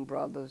sisters and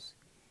brothers,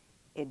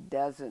 it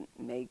doesn't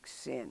make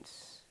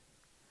sense.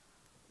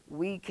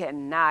 We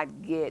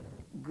cannot get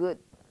good,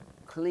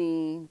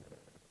 clean,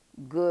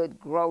 good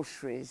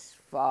groceries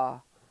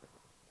for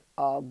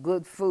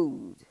good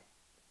food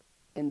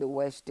in the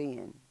West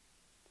End,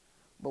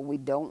 but we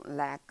don't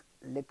lack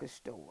liquor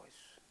stores.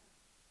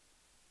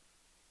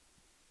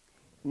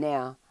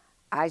 Now,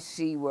 I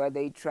see where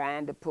they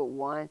trying to put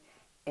one,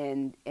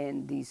 and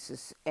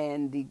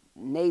the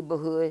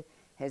neighborhood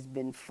has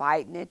been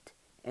fighting it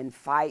and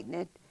fighting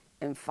it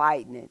and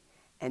fighting it,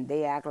 and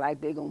they act like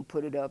they're gonna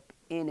put it up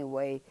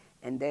anyway,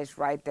 and that's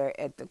right there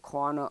at the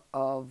corner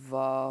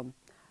of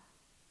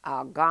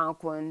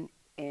Algonquin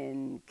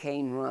and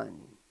Cane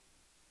Run.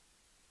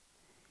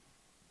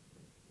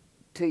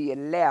 To your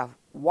left,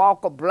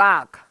 walk a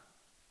block,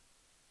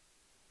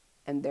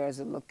 and there's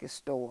a liquor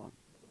store.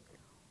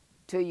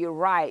 To your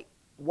right,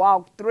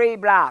 walk 3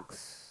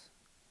 blocks,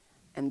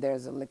 and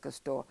there's a liquor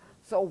store.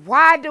 So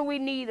why do we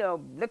need a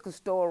liquor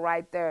store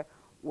right there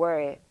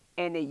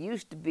and it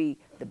used to be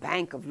the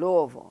Bank of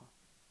Louisville,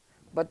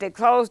 but they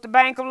closed the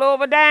Bank of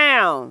Louisville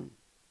down.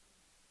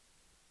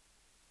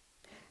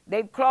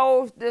 They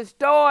closed the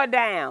store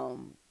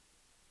down.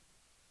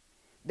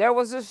 There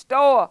was a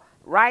store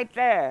right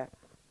there.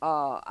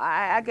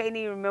 I can't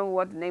even remember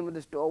what the name of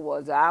the store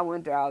was. I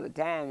went there all the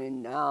time,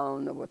 and I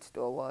don't know what the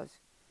store was.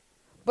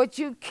 But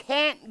you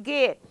can't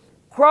get.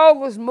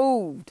 Kroger's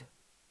moved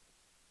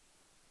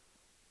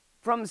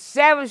from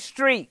 7th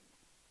Street,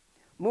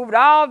 moved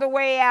all the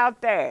way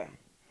out there.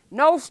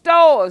 No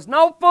stores,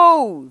 no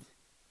food.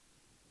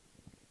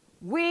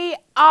 We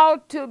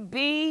ought to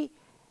be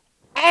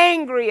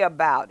angry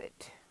about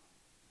it.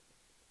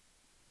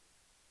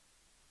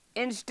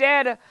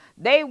 Instead of,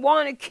 they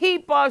want to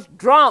keep us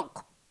drunk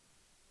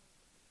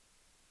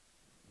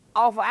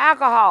off of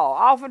alcohol,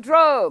 off of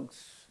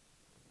drugs.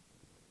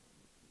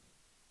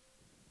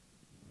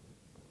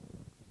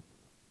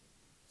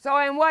 So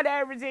in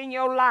whatever's in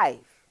your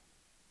life,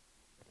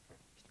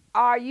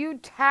 are you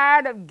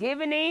tired of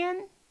giving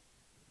in?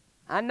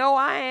 I know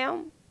I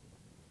am.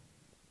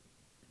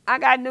 I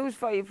got news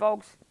for you,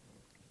 folks.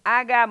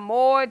 I got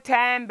more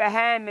time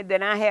behind me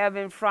than I have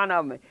in front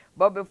of me.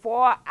 But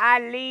before I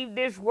leave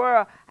this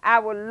world, I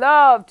would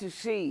love to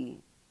see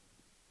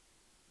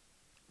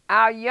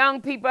our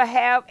young people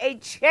have a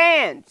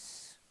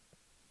chance.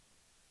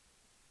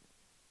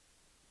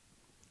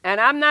 And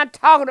I'm not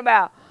talking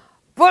about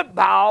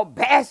football,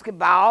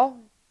 basketball.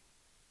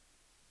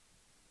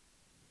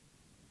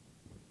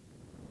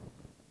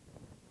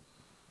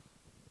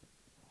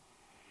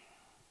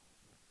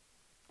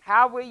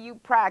 How will you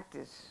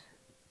practice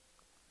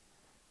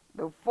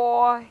the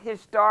 4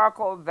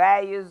 historical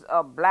values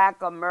of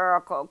Black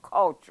American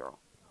culture?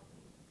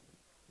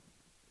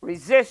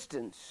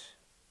 Resistance,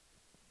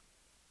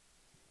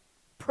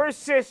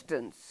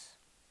 persistence,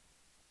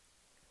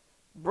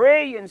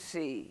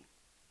 brilliancy,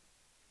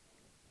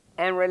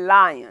 and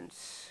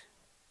reliance.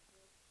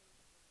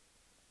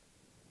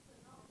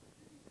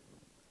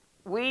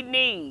 We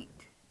need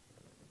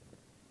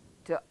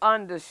to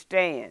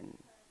understand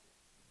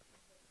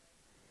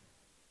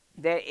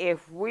that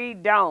if we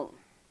don't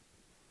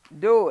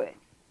do it,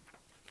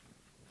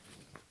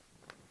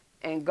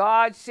 and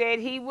God said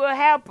He will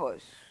help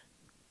us,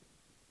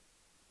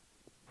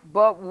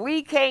 but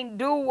we can't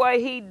do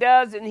what He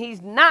does, and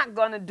He's not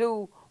going to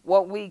do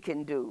what we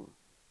can do.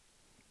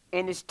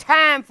 And it's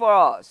time for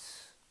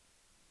us.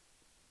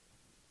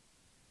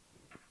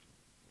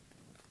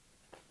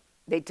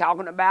 They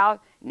talking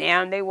about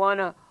now they want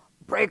to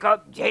break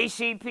up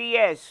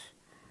JCPS.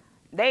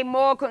 They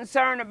more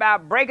concerned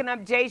about breaking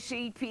up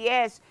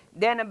JCPS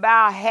than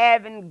about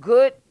having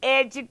good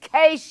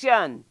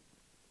education.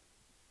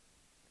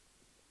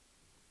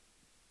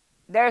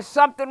 There's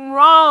something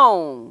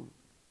wrong.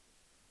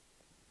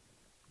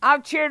 Our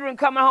children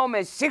coming home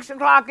at 6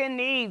 o'clock in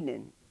the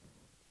evening.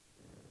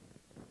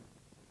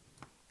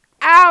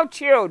 Our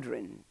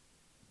children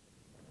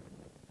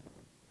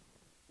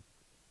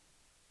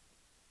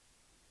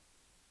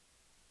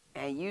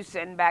And you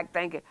sitting back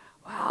thinking,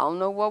 well, I don't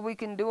know what we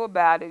can do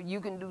about it.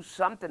 You can do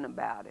something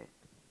about it.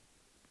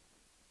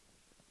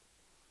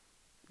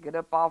 Get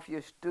up off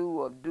your stool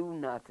or do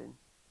nothing.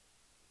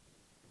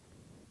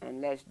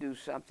 And let's do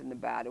something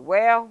about it.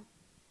 Well,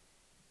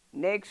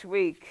 next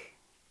week,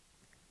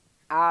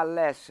 our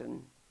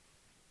lesson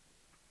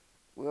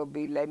will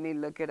be, let me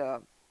look it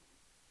up.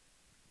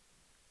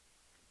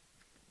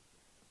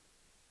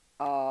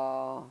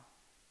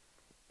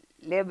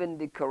 Living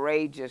the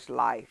courageous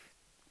life.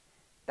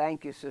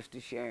 Thank you,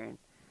 Sister Sharon.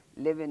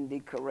 Living the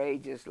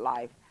courageous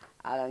life.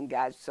 I done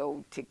got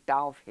so ticked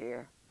off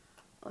here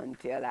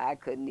until I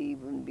couldn't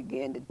even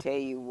begin to tell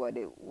you what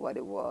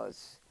it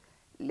was.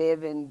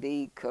 Living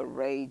the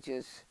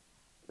courageous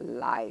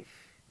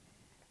life.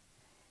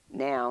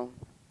 Now,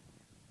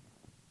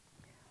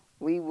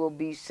 we will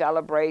be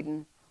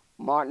celebrating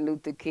Martin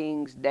Luther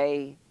King's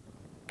Day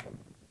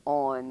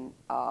on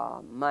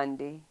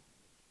Monday.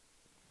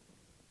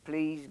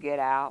 Please get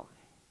out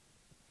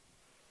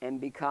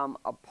and become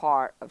a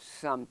part of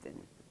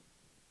something.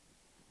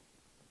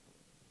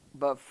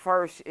 But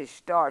first it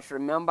starts.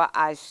 Remember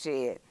I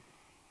said,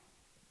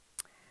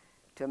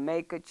 to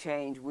make a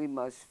change, we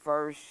must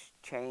first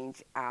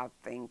change our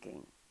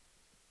thinking.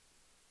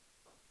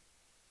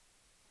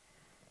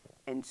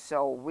 And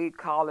so we're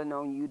calling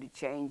on you to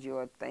change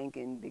your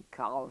thinking,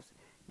 because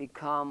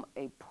become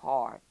a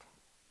part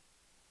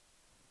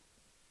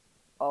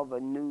of a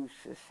new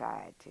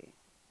society,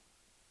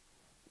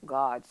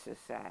 God's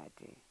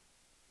society.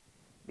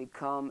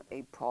 Become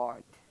a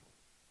part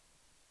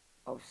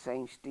of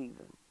St.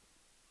 Stephen.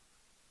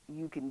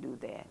 You can do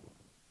that.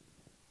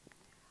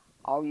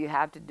 All you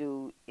have to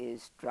do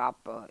is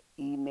drop an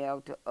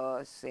email to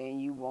us saying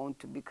you want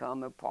to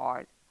become a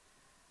part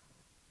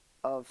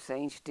of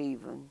St.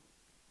 Stephen.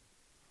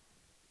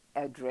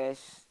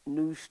 Address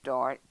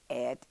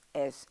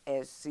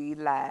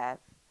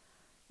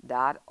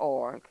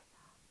newstart@ssclive.org,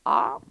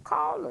 or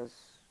call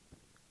us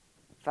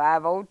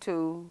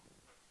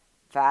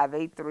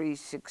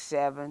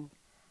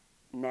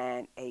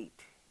 502-583-6798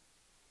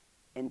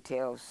 and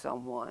tell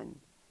someone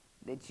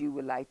that you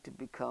would like to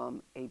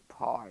become a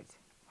part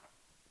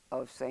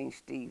of St.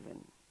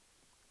 Stephen.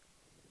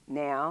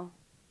 Now,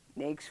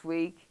 next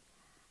week,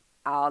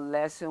 our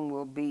lesson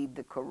will be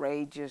the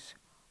courageous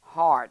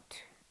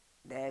heart.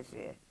 That's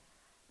it.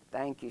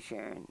 Thank you,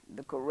 Sharon.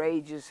 The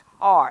courageous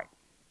heart.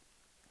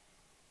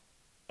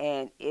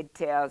 And it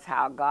tells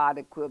how God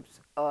equips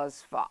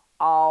us for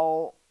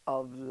all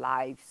of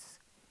life's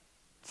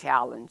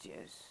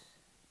challenges.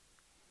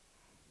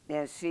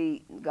 Now,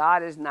 see,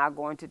 God is not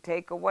going to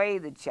take away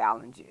the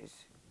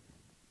challenges,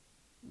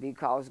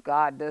 because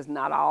God does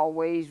not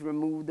always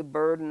remove the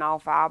burden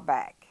off our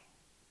back.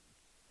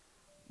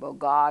 But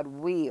God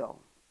will,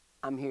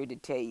 I'm here to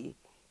tell you,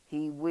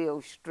 He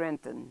will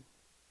strengthen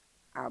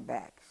our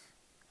backs.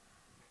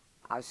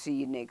 I'll see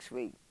you next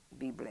week.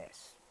 Be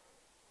blessed.